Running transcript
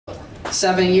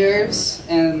7 years,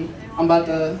 and I'm about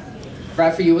to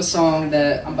write for you a song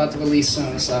that I'm about to release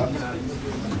soon, so.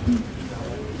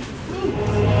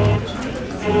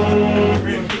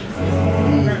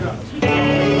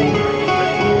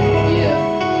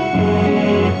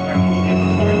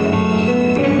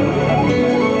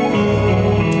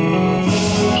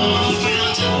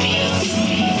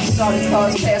 Saw the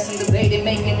cars passing, debating,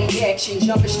 making the action,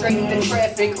 jumping straight into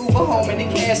traffic, Uber home in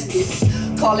the casket.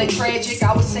 Call it tragic,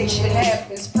 I would say shit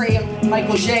happens. Praying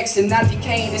Michael Jackson, not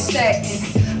decaying and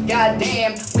stacking.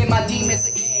 Goddamn, with my demons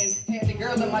again. Had the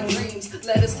girl of my dreams,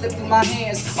 let it slip through my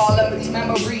hands. All of these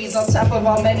memories on top of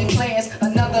our many plans.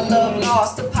 Another love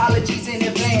lost, apologies in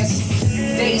advance.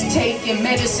 Days taking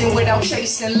medicine without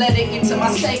chasing, let it into my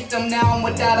sanctum. Now I'm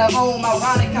without a home,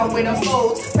 ironic how it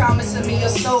unfolds. Promising me a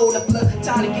soul, the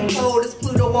platonic and cold as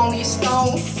Pluto only a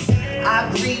stone. I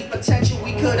grieve potential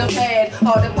we could have had,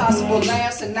 all the possible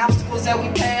laughs and obstacles that we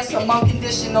passed. From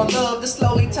unconditional love to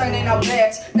slowly turning our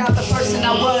backs. Not the person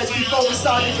I was before we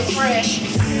started to crash.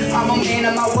 I'm a man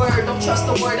of my word, don't trust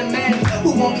the word of men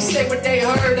who only say what they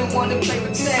heard and want to play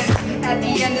pretend. At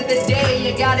the end of the day,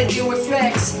 you gotta deal with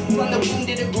facts. From the womb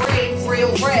to the grave,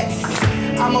 real rap.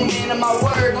 I'm a man of my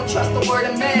word, don't trust the word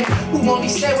of men who only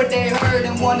say what they heard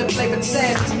and want to play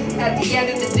pretend. At the end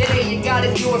of the day, you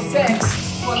gotta deal with facts.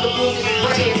 From the womb to the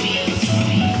grave.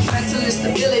 Mental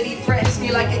instability threatens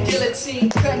me like a guillotine,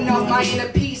 cutting off my inner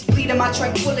peace, bleeding my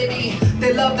tranquility.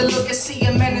 They love to look and see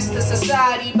a menace to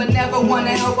society, but never want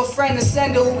to help a friend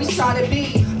ascend to who he's trying to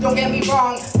be. Don't get me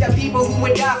wrong, got people who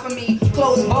would die for me.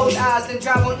 Close both eyes and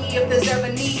drive on E if there's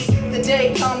ever need. The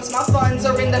day comes, my funds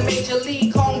are in the major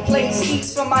league. Home plate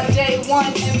seats for my day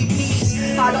one MVPs.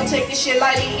 I don't take this shit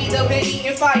lightly, either been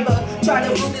eating fiber. Try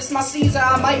to brew this my Caesar,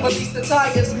 I might release the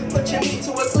tigers. Put your meat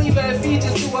to a cleaver and feed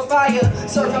you to a fire.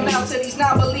 Serve them out to these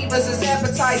non-believers as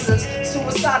appetizers.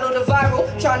 Suicidal to viral,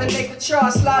 trying to make the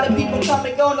charts. A lot of people come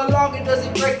and go, no longer does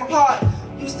it break my heart.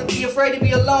 Used to be afraid to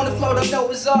be alone and float on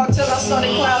Noah's Ark, till I saw the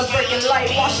clouds breaking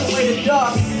light, wash away the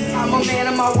dark. I'm a man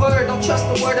of my word, don't trust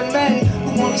the word of men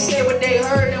who only say what they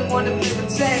heard and want to play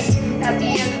pretend. At the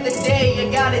end of the day,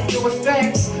 you gotta deal with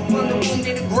facts. From the womb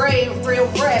to the grave, real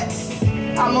rap.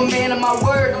 I'm a man of my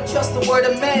word, don't trust the word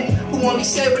of men who only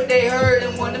say what they heard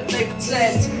and want to play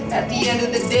pretend. At the end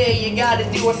of the day, you gotta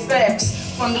deal with facts.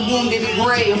 From the womb to the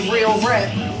grave, real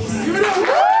rap. Give it up!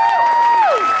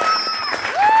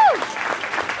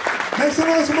 Make some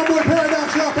noise for my boy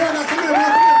Paradox, y'all. Paradox, come here, bro.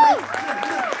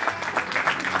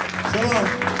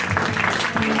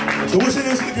 So what's your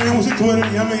Instagram? What's your Twitter?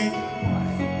 You know what I mean?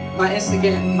 My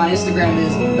Instagram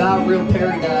is The Real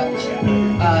Paradox.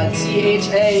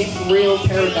 THA Real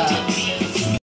Paradox.